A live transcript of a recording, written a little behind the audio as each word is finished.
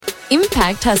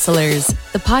Impact Hustlers,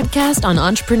 the podcast on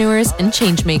entrepreneurs and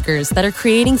changemakers that are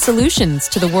creating solutions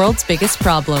to the world's biggest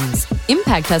problems.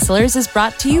 Impact Hustlers is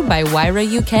brought to you by Wyra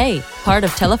UK, part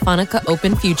of Telefonica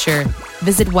Open Future.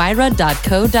 Visit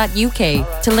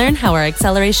wyra.co.uk to learn how our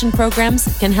acceleration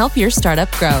programs can help your startup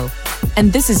grow.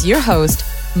 And this is your host,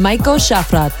 Michael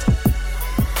Shafrat.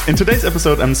 In today's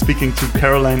episode, I'm speaking to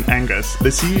Caroline Angus, the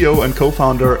CEO and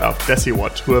co-founder of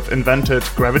Deciwatt, who have invented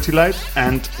nowLight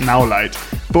and nowLight,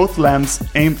 both lamps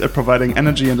aimed at providing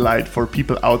energy and light for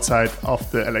people outside of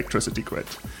the electricity grid.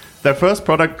 Their first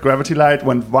product, nowLight,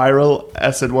 went viral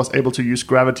as it was able to use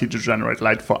gravity to generate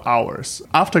light for hours.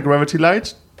 After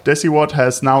nowLight, Deciwatt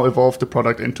has now evolved the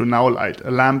product into nowLight,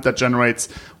 a lamp that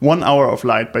generates 1 hour of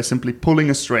light by simply pulling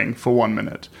a string for 1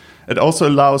 minute. It also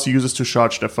allows users to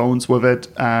charge their phones with it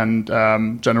and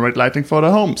generate lighting for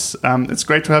their homes. It's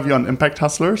great to have you on Impact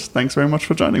Hustlers. Thanks very much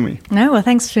for joining me. No, well,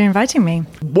 thanks for inviting me.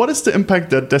 What is the impact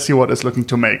that Deciwatt is looking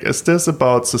to make? Is this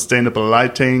about sustainable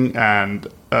lighting and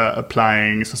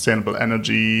applying sustainable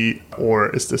energy, or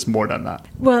is this more than that?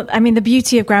 Well, I mean, the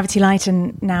beauty of Gravity Light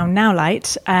and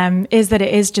nowLight is that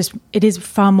it is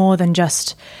far more than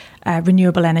just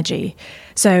renewable energy.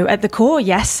 So at the core,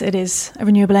 yes, it is a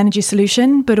renewable energy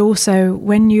solution, but also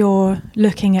when you're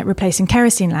looking at replacing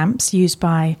kerosene lamps used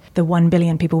by the 1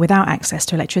 billion people without access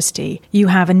to electricity, you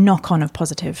have a knock-on of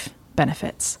positive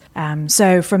benefits.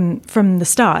 So from the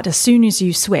start, as soon as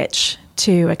you switch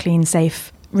to a clean,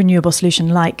 safe, renewable solution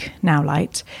like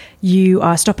nowLight, you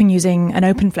are stopping using an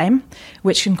open flame,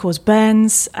 which can cause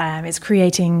burns. It's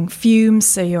creating fumes,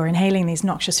 so you're inhaling these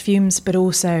noxious fumes, but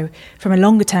also from a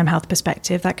longer term health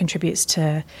perspective, that contributes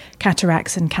to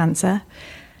cataracts and cancer.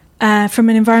 From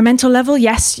an environmental level,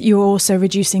 yes, you're also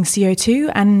reducing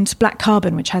CO2 and black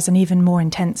carbon, which has an even more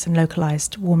intense and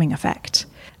localized warming effect.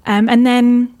 And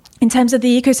then in terms of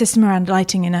the ecosystem around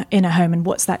lighting in a home and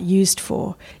what's that used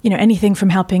for, anything from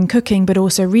helping cooking, but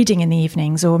also reading in the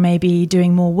evenings or maybe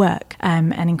doing more work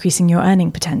and increasing your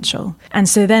earning potential. And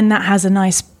so then that has a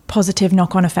nice positive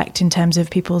knock-on effect in terms of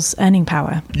people's earning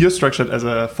power. You're structured as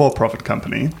a for-profit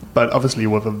company, but obviously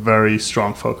with a very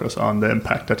strong focus on the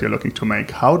impact that you're looking to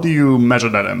make. How do you measure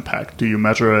that impact? Do you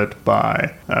measure it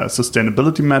by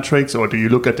sustainability metrics, or do you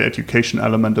look at the education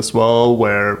element as well,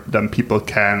 where then people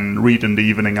can read in the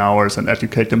evening hours and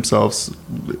educate themselves?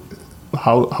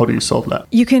 How do you solve that?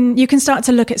 You can start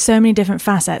to look at so many different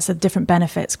facets of different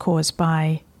benefits caused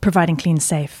by providing clean,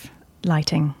 safe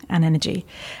lighting and energy.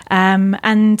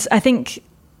 And I think,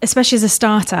 especially as a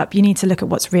startup, you need to look at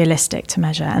what's realistic to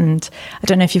measure. And I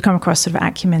don't know if you've come across sort of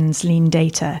Acumen's lean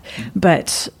data,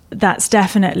 but that's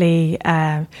definitely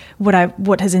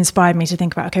what has inspired me to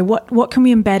think about, okay, what can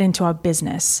we embed into our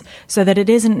business so that it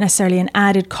isn't necessarily an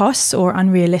added cost or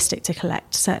unrealistic to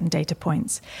collect certain data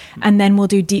points. And then we'll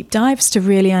do deep dives to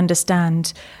really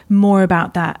understand more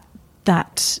about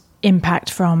that impact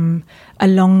from a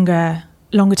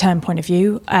longer-term point of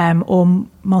view or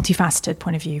multifaceted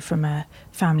point of view from a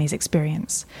family's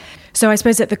experience. So I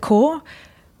suppose at the core,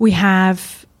 we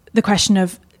have the question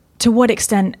of to what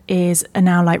extent is a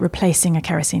nowLight replacing a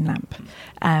kerosene lamp?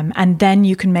 And then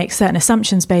you can make certain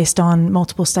assumptions based on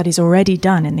multiple studies already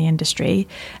done in the industry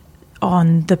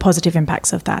on the positive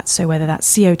impacts of that. So whether that's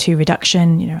CO2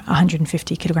 reduction,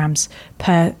 150 kilograms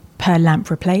per lamp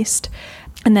replaced,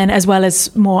 and then as well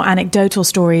as more anecdotal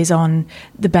stories on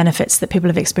the benefits that people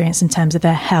have experienced in terms of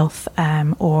their health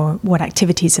or what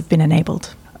activities have been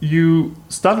enabled. You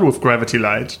started with Gravity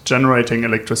Light, generating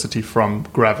electricity from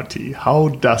gravity. How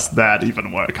does that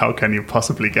even work? How can you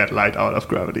possibly get light out of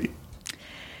gravity?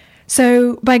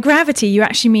 So by gravity, you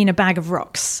actually mean a bag of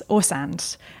rocks or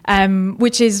sand,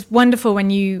 which is wonderful when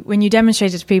you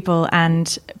demonstrate it to people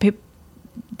and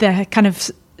they're kind of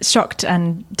shocked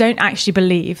and don't actually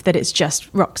believe that it's just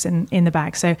rocks in the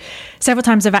bag. So several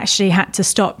times I've actually had to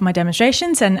stop my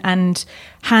demonstrations and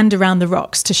hand around the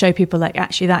rocks to show people like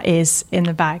actually that is in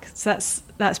the bag. So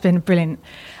that's been brilliant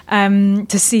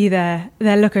to see their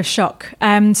look of shock.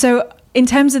 So in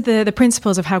terms of the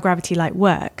principles of how Gravity Light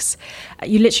works,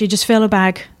 you literally just fill a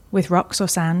bag with rocks or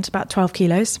sand, about 12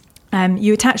 kilos.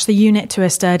 You attach the unit to a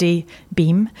sturdy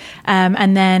beam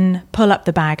and then pull up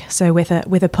the bag, so with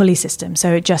a pulley system.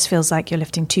 So it just feels like you're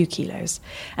lifting 2 kilos.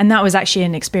 And that was actually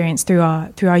an experience through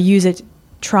our user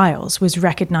trials, was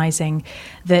recognizing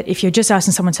that if you're just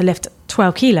asking someone to lift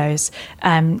 12 kilos,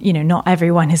 not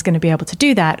everyone is going to be able to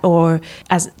do that, or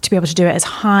to be able to do it as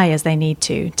high as they need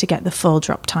to get the full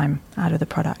drop time out of the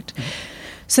product. Mm-hmm.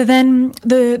 So then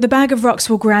the bag of rocks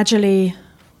will gradually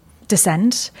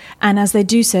descend. And as they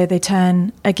do so, they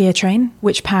turn a gear train,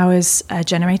 which powers a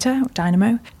generator, or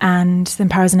dynamo, and then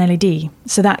powers an LED.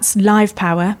 So that's live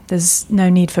power. There's no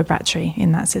need for battery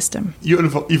in that system. You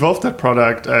evolved that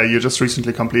product. You just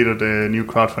recently completed a new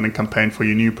crowdfunding campaign for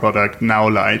your new product,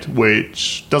 nowLight,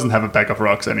 which doesn't have a bag of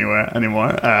rocks anymore.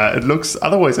 It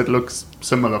looks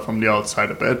similar from the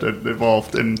outside a bit. It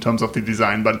evolved in terms of the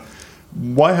design, but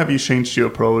why have you changed your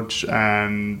approach,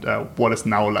 and what is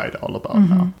nowLight all about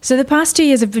now? So the past 2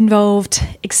 years have involved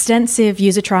extensive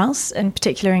user trials, in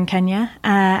particular in Kenya,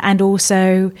 and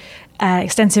also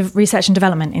extensive research and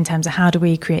development in terms of how do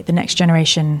we create the next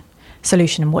generation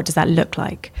solution and what does that look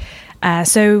like.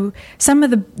 So some of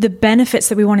the benefits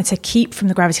that we wanted to keep from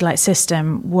the Gravity Light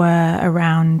system were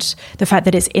around the fact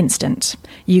that it's instant.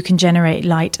 You can generate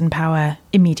light and power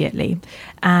immediately.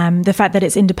 The fact that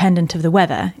it's independent of the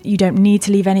weather. You don't need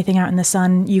to leave anything out in the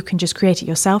sun. You can just create it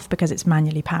yourself because it's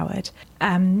manually powered.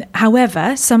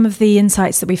 However, some of the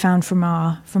insights that we found from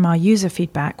our user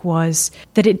feedback was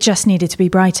that it just needed to be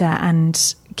brighter.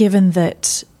 And given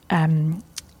that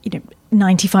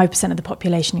 95% of the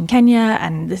population in Kenya,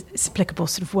 and it's applicable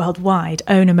sort of worldwide,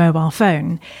 own a mobile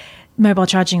phone, mobile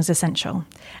charging is essential.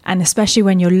 And especially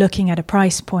when you're looking at a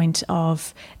price point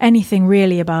of anything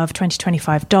really above $20,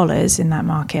 $25 in that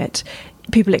market,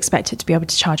 people expect it to be able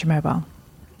to charge a mobile.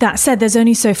 That said, there's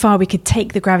only so far we could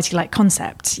take the Gravity Light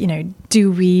concept.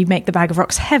 Do we make the bag of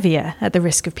rocks heavier at the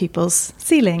risk of people's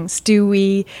ceilings?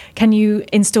 Can you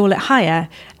install it higher?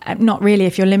 Not really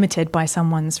if you're limited by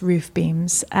someone's roof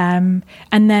beams. And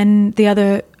then the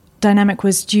other dynamic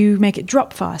was, do you make it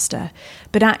drop faster?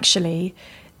 But actually,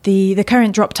 the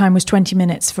current drop time was 20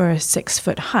 minutes for a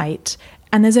 6-foot height.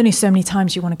 And there's only so many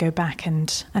times you want to go back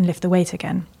and lift the weight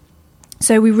again.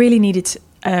 So we really needed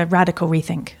a radical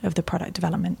rethink of the product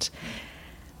development.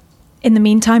 In the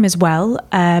meantime as well,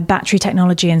 battery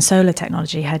technology and solar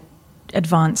technology had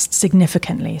advanced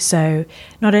significantly. So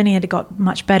not only had it got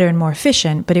much better and more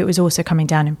efficient, but it was also coming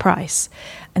down in price.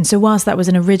 And so whilst that was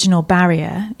an original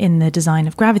barrier in the design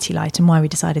of Gravity Light and why we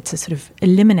decided to sort of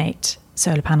eliminate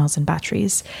solar panels and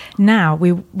batteries, now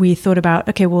we thought about,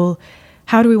 okay, well,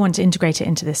 how do we want to integrate it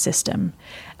into this system?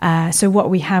 So what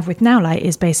we have with nowLight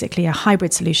is basically a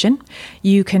hybrid solution.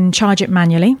 You can charge it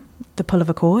manually, the pull of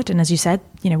a cord. And as you said,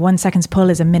 1 second's pull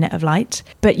is a minute of light.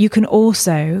 But you can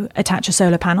also attach a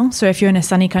solar panel. So if you're in a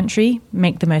sunny country,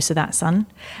 make the most of that sun.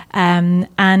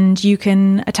 And you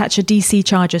can attach a DC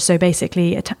charger. So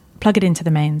basically plug it into the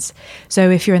mains.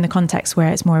 So if you're in the context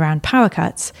where it's more around power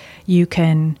cuts, you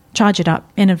can charge it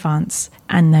up in advance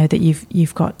and know that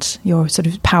you've got your sort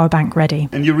of power bank ready.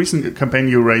 In your recent campaign,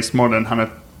 you raised more than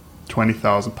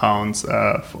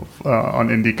 £120,000 on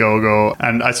Indiegogo.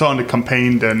 And I saw on the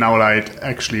campaign the nowLight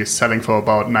actually is selling for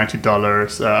about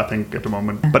 $90, I think, at the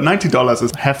moment. But $90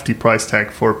 is a hefty price tag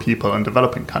for people in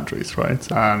developing countries,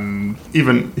 right? And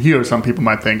even here, some people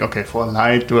might think, okay, for a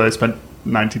light, do I spend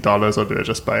 $90 or do I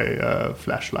just buy a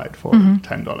flashlight for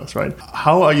 $10, right?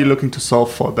 How are you looking to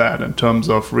solve for that in terms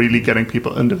of really getting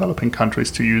people in developing countries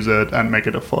to use it and make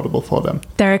it affordable for them?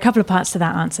 There are a couple of parts to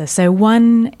that answer. So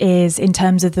one is in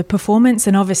terms of the performance,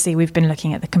 and obviously we've been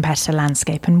looking at the competitor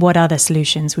landscape and what other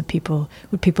solutions would people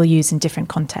use in different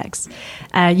contexts.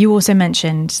 You also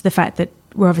mentioned the fact that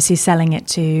we're obviously selling it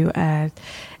to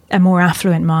a more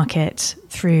affluent market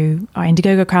through our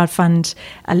Indiegogo crowdfund.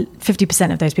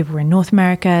 50% of those people were in North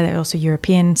America. They're also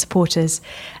European supporters.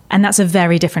 And that's a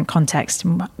very different context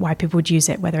why people would use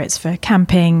it, whether it's for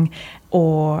camping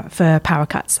or for power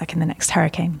cuts, like in the next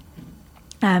hurricane.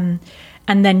 And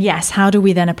then, yes, how do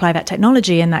we then apply that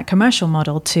technology and that commercial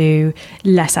model to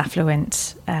less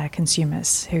affluent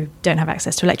consumers who don't have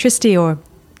access to electricity or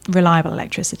reliable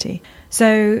electricity?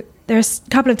 So there's a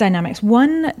couple of dynamics.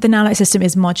 One, the nowLight system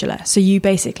is modular. So you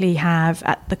basically have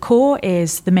at the core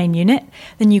is the main unit.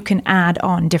 Then you can add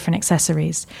on different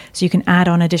accessories. So you can add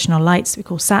on additional lights we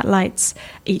call sat lights,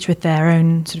 each with their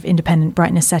own sort of independent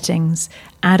brightness settings,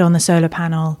 add on the solar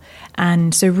panel.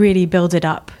 And so really build it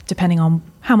up depending on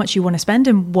how much you want to spend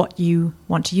and what you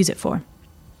want to use it for.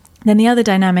 Then the other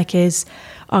dynamic is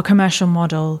our commercial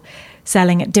model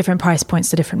selling at different price points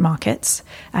to different markets.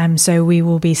 So we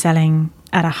will be selling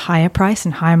at a higher price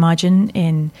and higher margin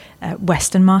in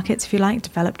Western markets, if you like,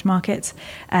 developed markets,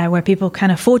 where people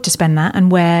can afford to spend that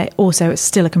and where also it's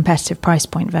still a competitive price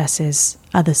point versus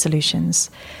other solutions.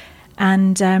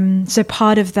 And so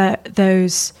part of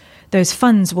those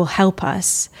funds will help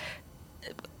us.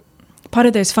 Part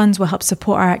of those funds will help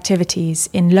support our activities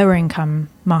in lower income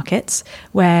markets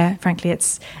where, frankly,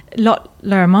 it's a lot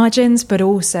lower margins, but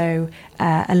also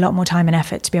a lot more time and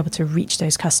effort to be able to reach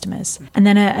those customers. And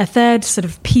then a third sort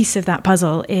of piece of that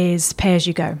puzzle is pay as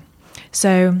you go.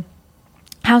 So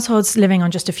households living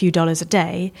on just a few dollars a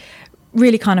day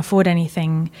really can't afford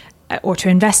anything or to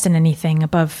invest in anything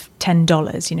above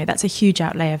 $10. That's a huge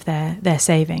outlay of their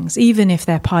savings, even if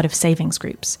they're part of savings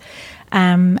groups.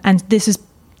 And this is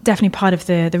definitely part of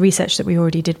the research that we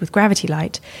already did with Gravity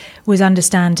Light, was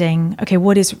understanding, okay,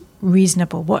 what is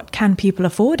reasonable? What can people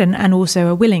afford and also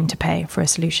are willing to pay for a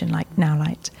solution like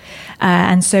nowLight?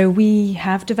 And so we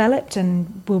have developed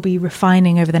and will be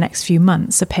refining over the next few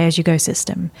months a pay-as-you-go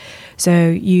system. So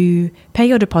you pay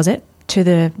your deposit to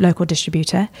the local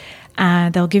distributor,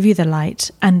 they'll give you the light,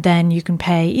 and then you can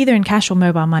pay either in cash or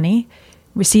mobile money,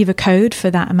 receive a code for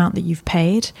that amount that you've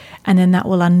paid, and then that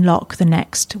will unlock the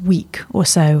next week or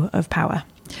so of power.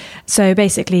 So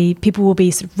basically, people will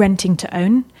be sort of renting to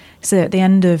own. So at the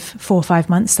end of 4 or 5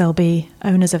 months, they'll be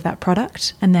owners of that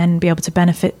product and then be able to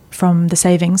benefit from the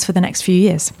savings for the next few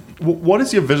years. What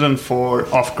is your vision for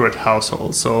off-grid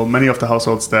households? So many of the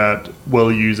households that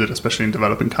will use it, especially in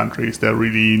developing countries, they're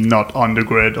really not on the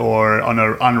grid or on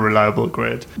an unreliable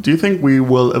grid. Do you think we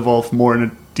will evolve more in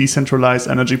a decentralized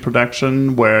energy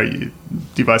production where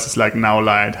devices like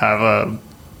nowLight have a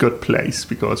good place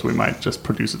because we might just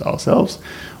produce it ourselves?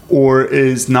 Or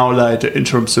is nowLight an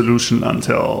interim solution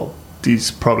until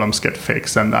these problems get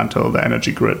fixed and until the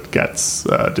energy grid gets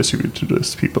distributed to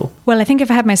those people? Well, I think if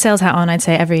I had my sales hat on, I'd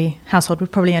say every household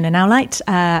would probably own a nowLight,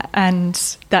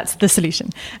 and that's the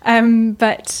solution.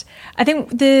 But I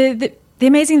think the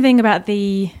amazing thing about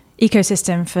the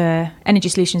ecosystem for energy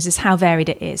solutions is how varied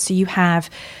it is. So you have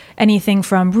anything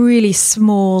from really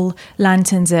small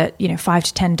lanterns at $5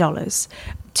 to $10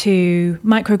 to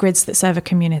microgrids that serve a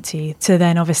community, to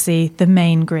then obviously the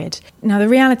main grid. Now, the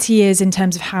reality is, in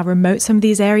terms of how remote some of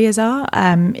these areas are,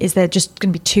 is they're just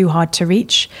going to be too hard to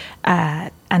reach,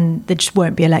 and they just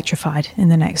won't be electrified in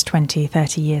the next 20,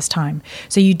 30 years' time.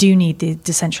 So you do need the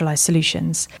decentralized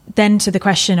solutions. Then to the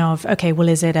question of, okay, well,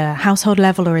 is it a household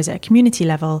level or is it a community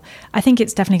level? I think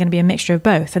it's definitely going to be a mixture of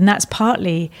both. And that's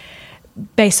partly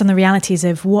based on the realities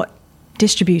of what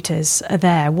distributors are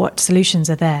there, what solutions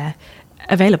are there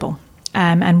available,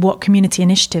 and what community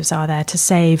initiatives are there to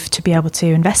save to be able to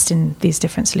invest in these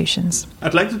different solutions.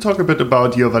 I'd like to talk a bit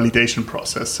about your validation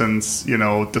process, since,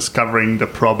 discovering the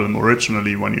problem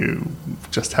originally when you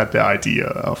just had the idea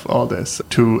of all this,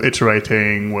 to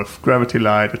iterating with Gravity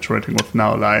Light, iterating with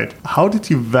nowLight. How did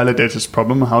you validate this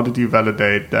problem? How did you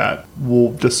validate that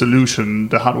the solution,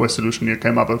 the hardware solution you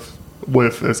came up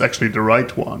with is actually the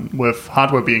right one, with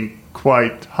hardware being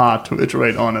quite hard to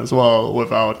iterate on as well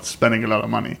without spending a lot of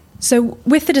money? So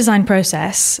with the design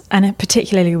process, and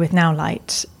particularly with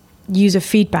nowLight, user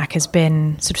feedback has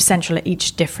been sort of central at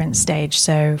each different stage.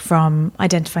 So from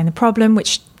identifying the problem,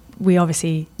 which we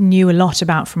obviously knew a lot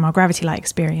about from our Gravity Light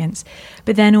experience,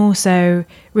 but then also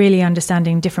really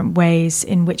understanding different ways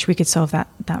in which we could solve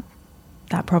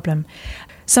that problem.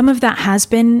 Some of that has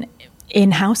been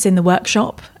in-house in the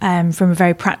workshop, from a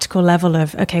very practical level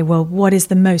of, okay, well, what is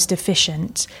the most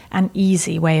efficient and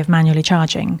easy way of manually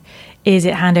charging? Is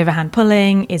it hand over hand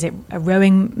pulling? Is it a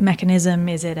rowing mechanism?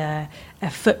 Is it a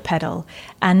foot pedal?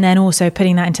 And then also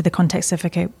putting that into the context of,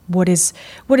 okay, what is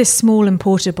small and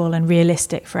portable and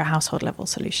realistic for a household level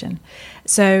solution?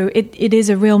 So it is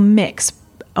a real mix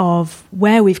of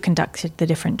where we've conducted the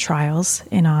different trials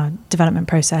in our development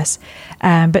process,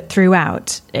 but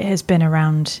throughout it has been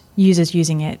around users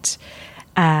using it.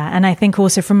 And I think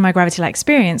also from my Gravity Light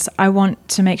experience, I want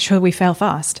to make sure we fail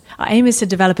fast. Our aim is to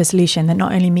develop a solution that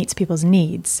not only meets people's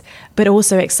needs, but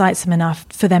also excites them enough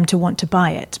for them to want to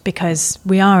buy it, because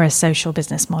we are a social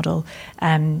business model.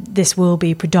 This will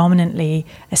be predominantly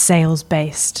a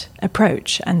sales-based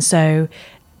approach. And so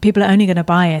people are only going to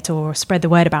buy it or spread the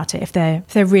word about it if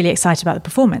they're really excited about the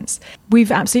performance.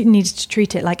 We've absolutely needed to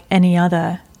treat it like any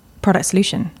other product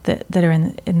solution that are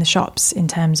in the shops, in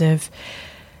terms of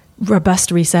robust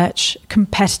research,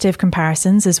 competitive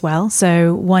comparisons as well.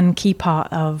 So one key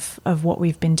part of what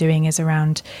we've been doing is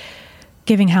around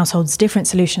giving households different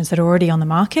solutions that are already on the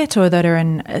market or that are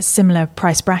in a similar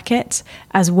price bracket,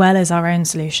 as well as our own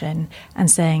solution, and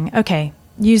saying, okay,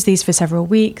 use these for several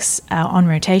weeks on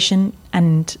rotation,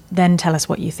 and then tell us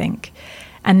what you think.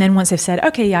 And then once they've said,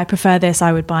 okay, yeah, I prefer this,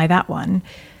 I would buy that one,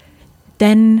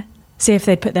 then see if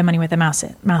they'd put their money where their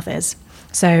mouth is.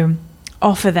 So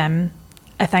offer them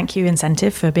a thank you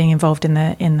incentive for being involved in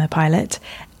the pilot,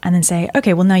 and then say,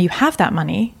 okay, well, now you have that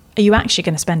money, are you actually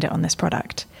going to spend it on this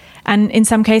product? And in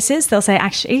some cases, they'll say,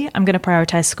 actually, I'm going to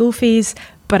prioritize school fees,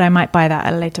 but I might buy that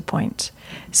at a later point.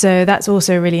 So that's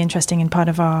also really interesting in part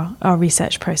of our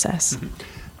research process. Mm-hmm.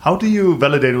 How do you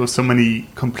validate with so many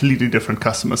completely different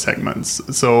customer segments?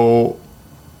 So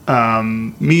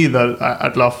me that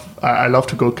I love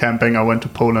to go camping. I went to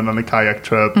Poland on a kayak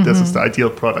trip. This is the ideal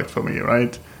product for me,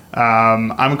 right?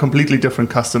 I'm a completely different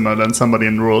customer than somebody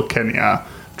in rural Kenya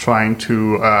trying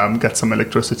to get some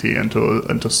electricity into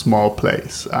a small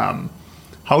place.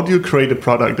 How do you create a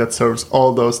product that serves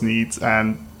all those needs,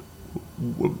 and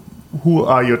who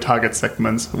are your target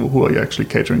segments? Who are you actually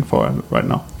catering for right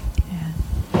now?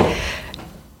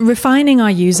 Refining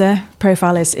our user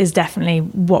profile is definitely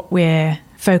what we're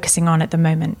focusing on at the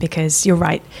moment, because you're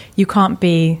right, you can't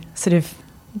be sort of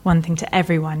one thing to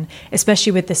everyone,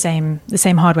 especially with the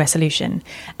same hardware solution.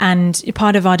 And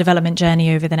part of our development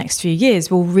journey over the next few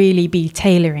years will really be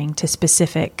tailoring to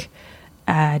specific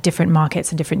different markets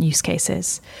and different use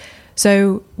cases.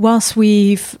 So whilst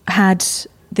we've had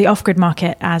the off-grid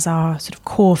market as our sort of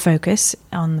core focus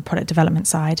on the product development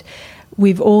side,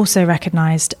 we've also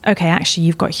recognized, okay, actually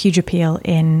you've got huge appeal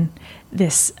in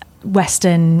this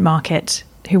Western market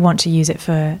who want to use it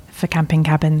for camping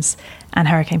cabins and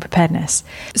hurricane preparedness.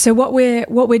 So what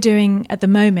we're doing at the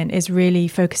moment is really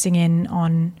focusing in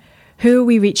on who are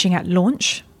we reaching at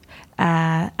launch,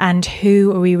 and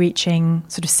who are we reaching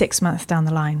sort of 6 months down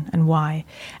the line, and why.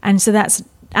 And so that's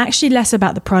actually less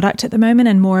about the product at the moment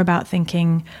and more about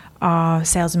thinking our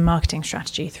sales and marketing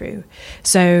strategy through.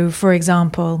 So, for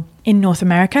example, in North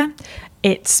America,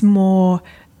 it's more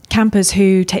campers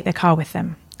who take their car with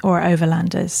them or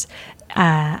overlanders.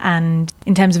 And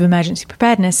in terms of emergency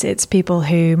preparedness, it's people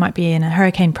who might be in a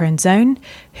hurricane-prone zone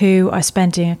who are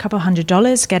spending a couple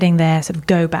 $100 getting their sort of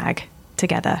go bag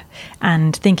together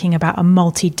and thinking about a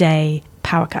multi-day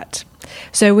power cut.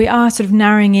 So we are sort of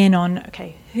narrowing in on,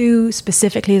 okay, who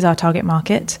specifically is our target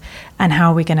market and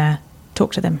how are we going to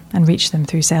talk to them and reach them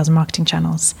through sales and marketing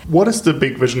channels. What is the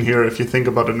big vision here if you think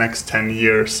about the next 10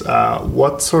 years?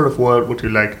 What sort of world would you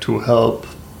like to help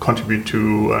contribute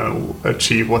to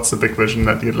achieve? What's the big vision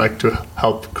that you'd like to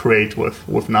help create with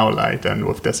nowLight and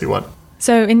with Deciwatt?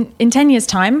 So in 10 years'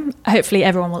 time, hopefully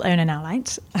everyone will own a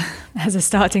nowLight as a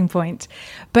starting point.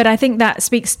 But I think that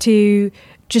speaks to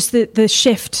just the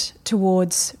shift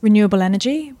towards renewable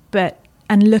energy,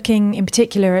 and looking in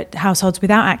particular at households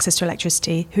without access to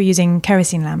electricity who are using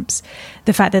kerosene lamps,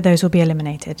 the fact that those will be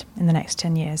eliminated in the next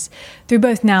 10 years through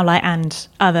both nowLight and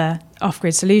other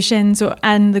off-grid solutions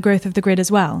and the growth of the grid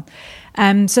as well.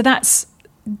 So that's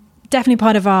definitely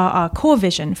part of our core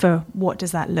vision for what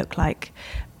does that look like.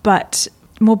 But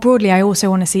more broadly, I also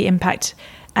want to see impact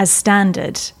as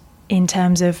standard in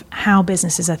terms of how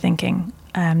businesses are thinking,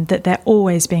 that they're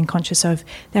always being conscious of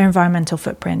their environmental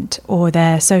footprint or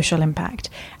their social impact,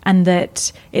 and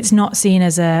that it's not seen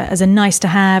as a nice to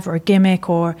have or a gimmick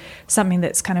or something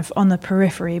that's kind of on the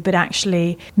periphery, but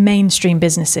actually mainstream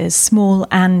businesses, small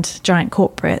and giant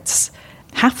corporates,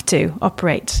 have to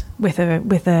operate with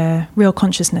a real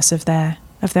consciousness of their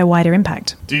wider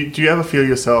impact. Do you ever feel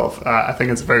yourself, I think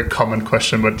it's a very common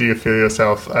question, but do you feel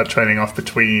yourself trading off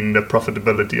between the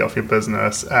profitability of your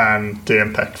business and the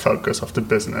impact focus of the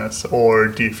business? Or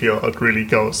do you feel it really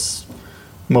goes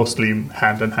mostly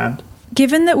hand in hand?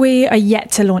 Given that we are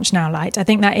yet to launch nowLight, I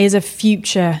think that is a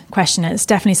future question. It's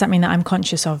definitely something that I'm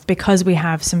conscious of because we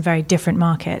have some very different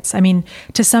markets. I mean,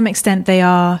 to some extent, they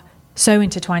are so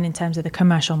intertwined in terms of the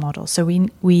commercial model. So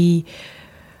we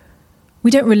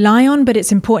don't rely on, but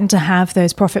it's important to have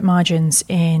those profit margins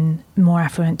in more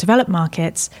affluent developed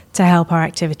markets to help our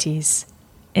activities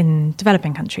in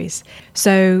developing countries.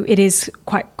 So it is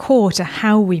quite core to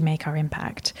how we make our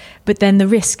impact. But then the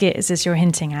risk is, as you're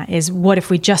hinting at, is what if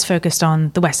we just focused on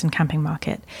the Western camping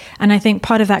market? And I think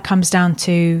part of that comes down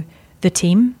to the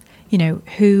team,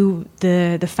 who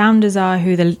the founders are,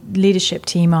 who the leadership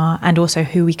team are, and also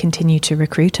who we continue to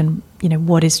recruit and,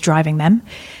 what is driving them.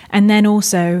 And then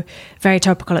also very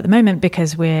topical at the moment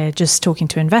because we're just talking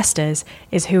to investors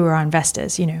is who are our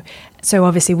investors, So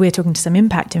obviously we're talking to some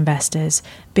impact investors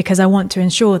because I want to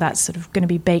ensure that's sort of going to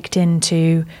be baked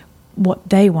into what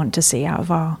they want to see out of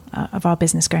our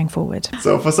business going forward.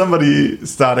 So for somebody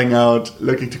starting out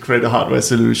looking to create a hardware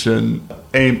solution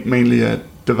aimed mainly at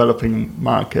developing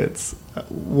markets,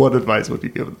 what advice would you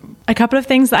give them? A couple of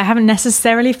things that I haven't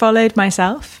necessarily followed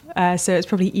myself, so it's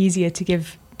probably easier to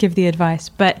give the advice.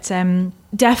 But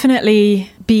definitely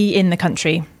be in the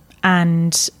country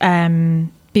and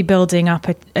be building up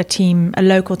a team, a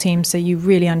local team, so you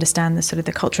really understand the sort of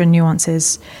the culture and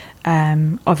nuances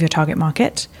of your target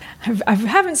market. I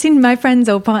haven't seen my friends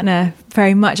or partner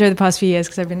very much over the past few years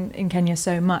because I've been in Kenya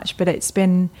so much, but it's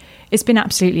been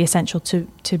absolutely essential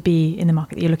to be in the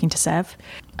market that you're looking to serve.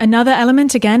 Another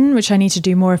element, again, which I need to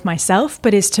do more of myself,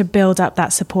 but is to build up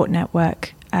that support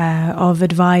network of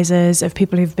advisors, of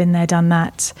people who've been there, done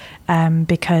that,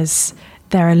 because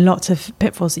there are lots of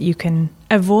pitfalls that you can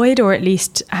avoid, or at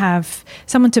least have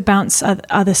someone to bounce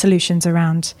other solutions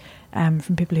around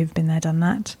from people who've been there, done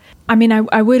that. I mean,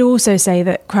 I would also say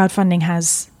that crowdfunding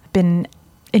has been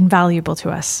invaluable to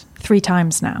us 3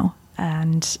 times now.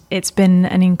 And it's been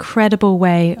an incredible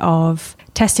way of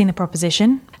testing the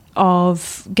proposition,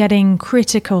 of getting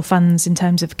critical funds in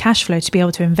terms of cash flow to be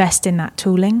able to invest in that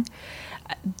tooling.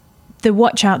 The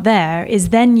watch out there is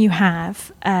then you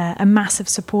have a massive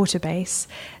supporter base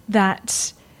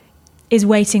that is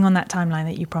waiting on that timeline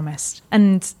that you promised.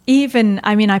 And even,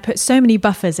 I mean, I put so many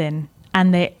buffers in,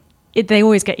 and they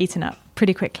always get eaten up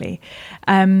pretty quickly.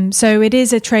 So it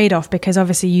is a trade-off, because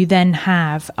obviously you then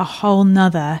have a whole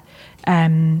nother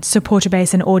supporter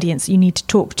base and audience that you need to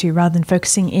talk to, rather than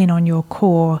focusing in on your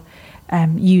core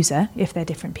user, if they're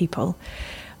different people.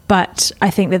 But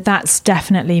I think that that's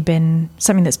definitely been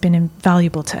something that's been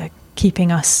invaluable to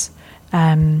keeping us,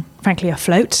 frankly,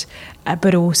 afloat,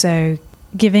 but also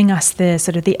giving us the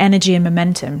sort of the energy and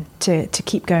momentum to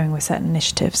keep going with certain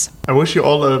initiatives. I wish you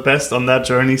all the best on that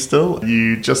journey still.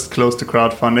 You just closed the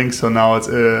crowdfunding, so now it's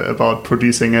about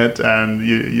producing it. And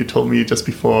you told me just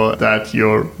before that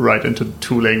you're right into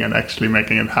tooling and actually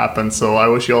making it happen. So I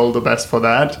wish you all the best for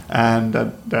that, and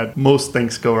that most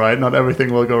things go right. Not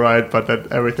everything will go right, but that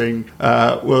everything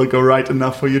will go right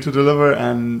enough for you to deliver.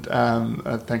 And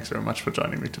thanks very much for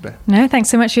joining me today. No, thanks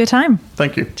so much for your time.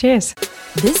 Thank you. Cheers.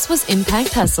 This was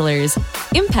Impact Hustlers.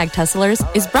 Impact Hustlers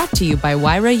is brought to you by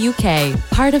Wayra UK,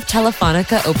 part of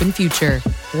Telefonica Open Future.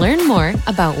 Learn more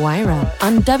about Wayra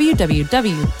on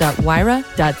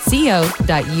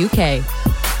www.wayra.co.uk.